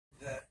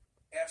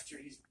after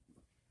he's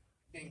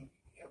being,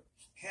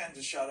 hand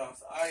is shot off,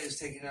 the eye is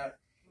taken out,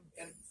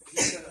 and he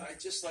said, "I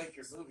just like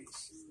your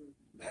movies."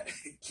 That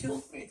it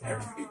killed me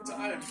every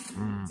time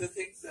to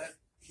think that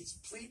he's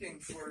pleading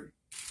for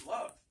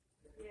love.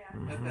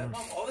 And that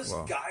all this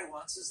guy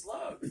wants is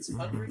love. It's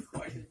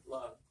unrequited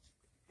love,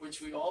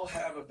 which we all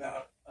have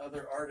about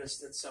other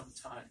artists at some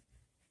time.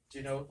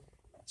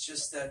 It's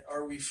just that,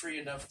 are we free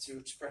enough to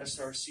express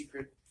our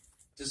secret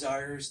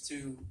desires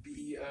to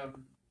be,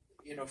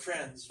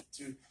 friends,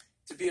 to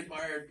be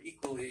admired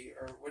equally,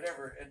 or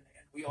whatever? And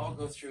we all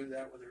go through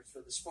that, whether it's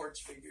for the sports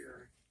figure,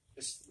 or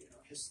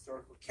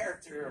historical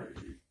character, or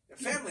a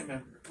family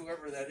member,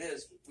 whoever that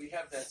is. We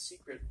have that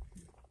secret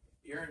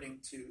yearning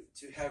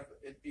to have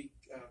it be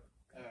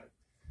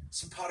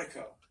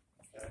simpatico,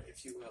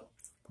 if you will.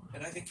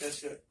 And I think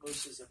that's what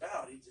Moose is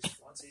about. He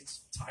just wants,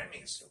 his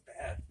timing is so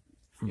bad.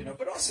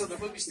 But also the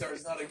movie star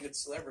is not a good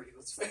celebrity,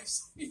 let's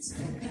face it.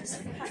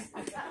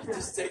 He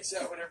just takes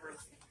out whatever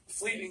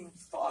fleeting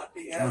thought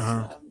he has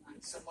on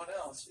someone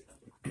else.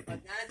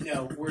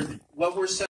 No, what we're